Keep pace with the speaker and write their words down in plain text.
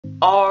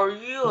Are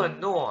you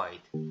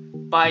annoyed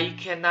by you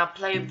cannot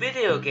play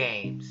video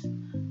games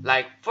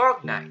like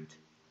Fortnite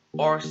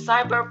or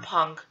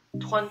Cyberpunk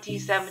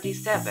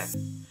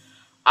 2077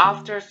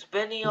 after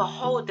spending a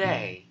whole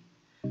day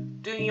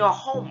doing your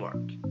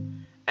homework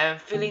and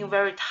feeling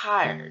very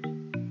tired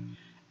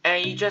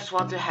and you just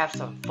want to have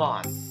some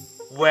fun?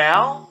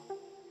 Well,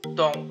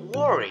 don't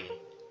worry,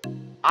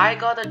 I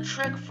got a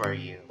trick for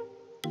you.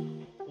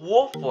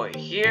 Wolfboy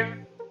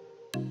here.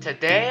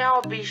 Today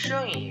I'll be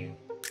showing you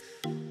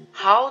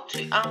how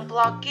to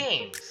unblock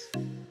games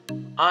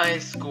on a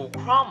school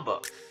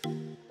Chromebook.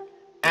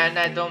 And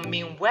I don't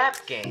mean web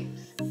games,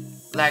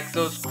 like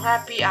those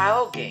crappy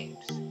IO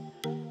games.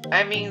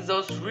 I mean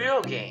those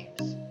real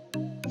games,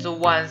 the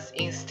ones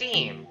in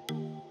Steam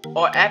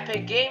or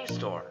Epic Game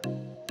Store.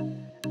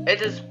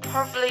 It is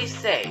perfectly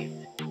safe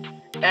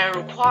and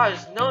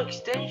requires no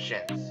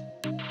extensions,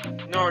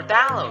 nor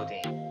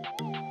downloading.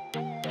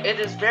 It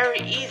is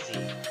very easy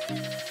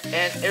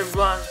and it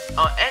runs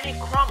on any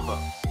Chromebook,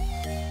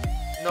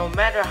 no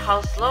matter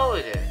how slow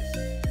it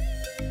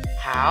is.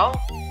 How?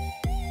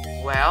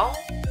 Well,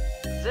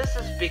 this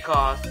is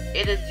because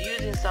it is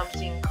using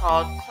something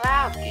called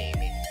cloud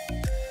gaming,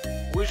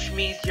 which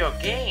means your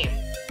game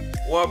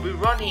will be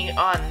running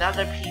on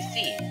another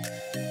PC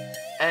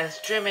and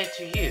stream it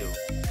to you,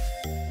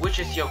 which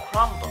is your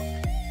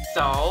Chromebook.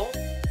 So,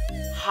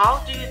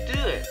 how do you do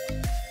it?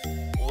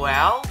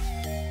 Well,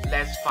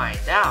 let's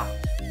find out.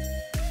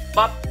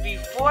 But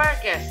before I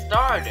get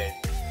started,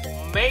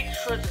 make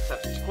sure to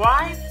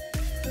subscribe,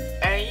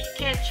 and you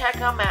can check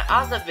out my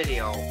other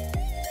video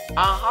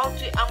on how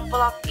to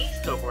unblock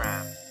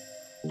Instagram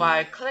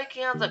by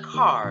clicking on the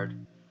card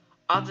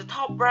on the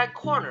top right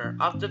corner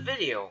of the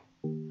video.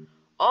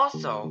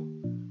 Also,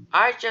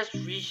 I just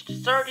reached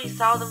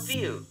 30,000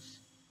 views.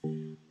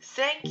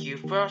 Thank you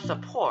for your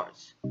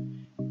support,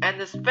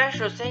 and a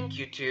special thank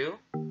you to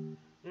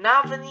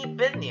Navani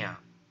Binya.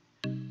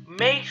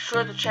 Make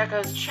sure to check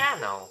out his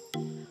channel.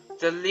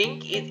 The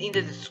link is in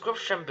the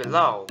description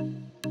below.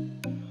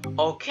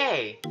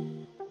 Okay,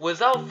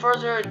 without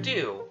further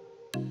ado,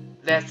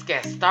 let's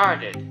get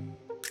started.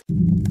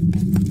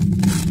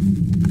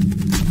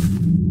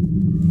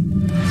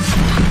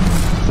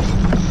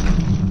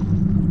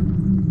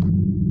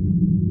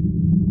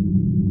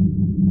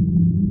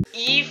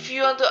 If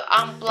you want to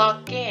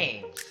unblock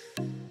games,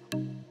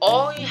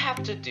 all you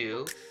have to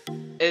do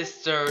is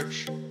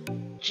search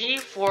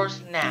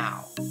GeForce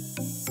Now.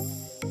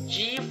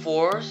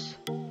 GeForce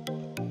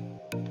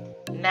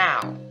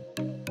Now.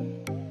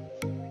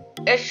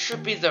 It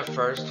should be the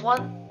first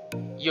one.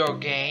 Your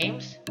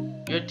games,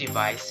 your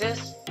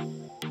devices,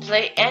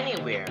 play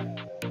anywhere.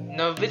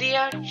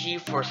 NVIDIA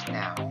GeForce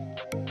Now.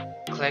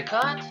 Click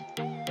on it,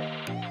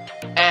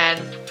 and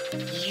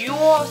you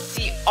will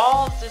see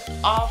all these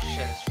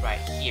options right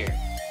here.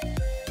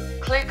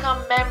 Click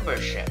on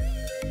Membership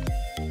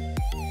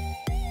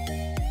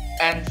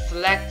and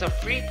select the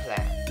free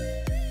plan.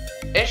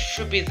 It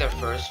should be the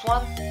first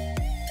one.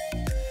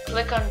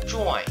 Click on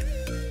Join.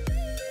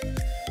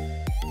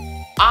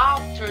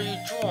 After you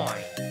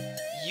join,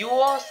 you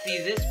will see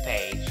this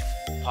page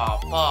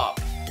pop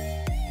up.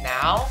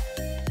 Now,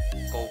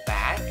 go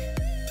back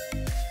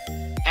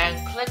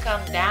and click on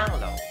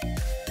Download.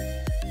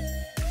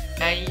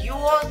 And you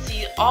will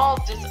see all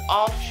these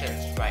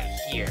options right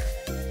here.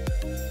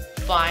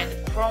 Find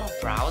Chrome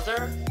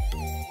browser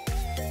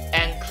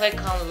and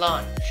click on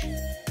Launch.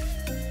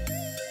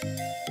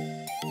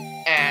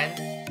 And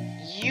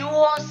you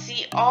will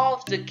see all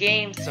of the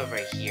games over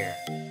here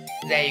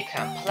that you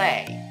can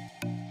play.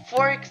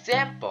 For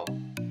example,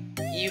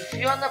 if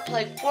you want to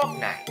play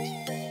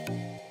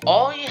Fortnite,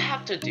 all you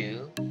have to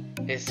do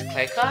is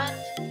click on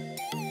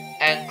it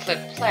and click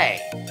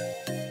play.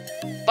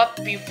 But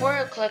before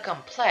you click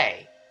on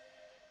play,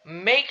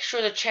 make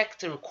sure to check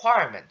the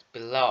requirement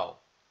below.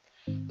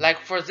 Like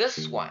for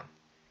this one,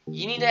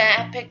 you need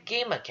an Epic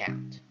Game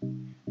account.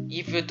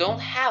 If you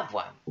don't have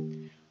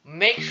one,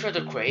 make sure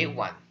to create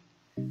one.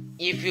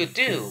 If you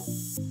do,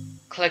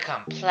 click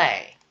on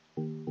play.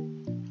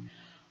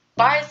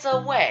 By the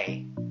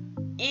way,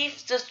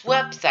 if this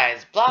website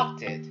is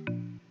blocked,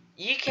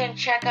 you can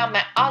check out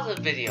my other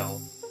video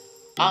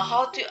on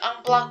how to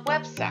unblock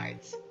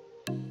websites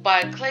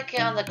by clicking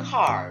on the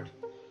card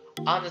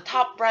on the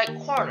top right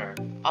corner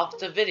of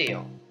the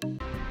video.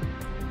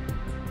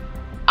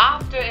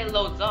 After it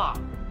loads up,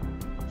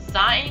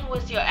 sign in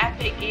with your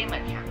Epic Game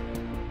account.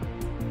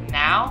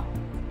 Now,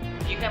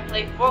 you can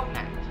play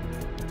Fortnite,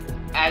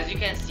 as you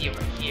can see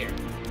over here.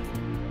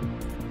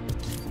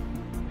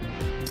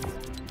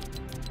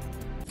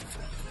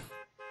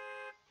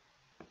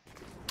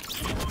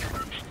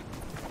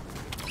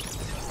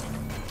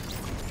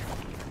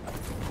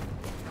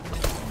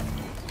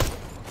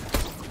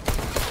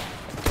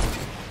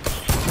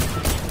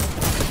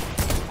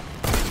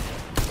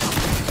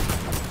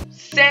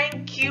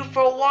 Thank you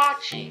for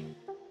watching.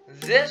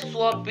 This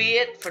will be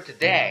it for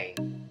today.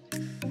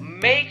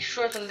 Make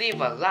sure to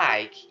leave a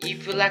like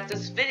if you like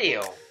this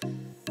video.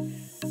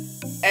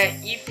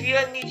 And if you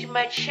are new to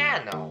my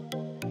channel,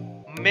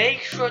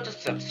 make sure to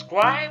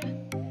subscribe,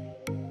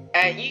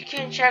 and you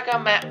can check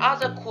out my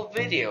other cool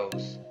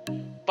videos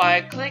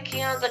by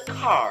clicking on the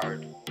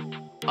card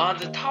on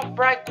the top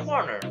right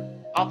corner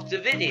of the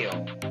video.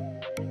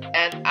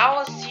 And I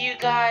will see you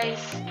guys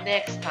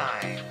next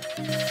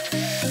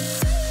time.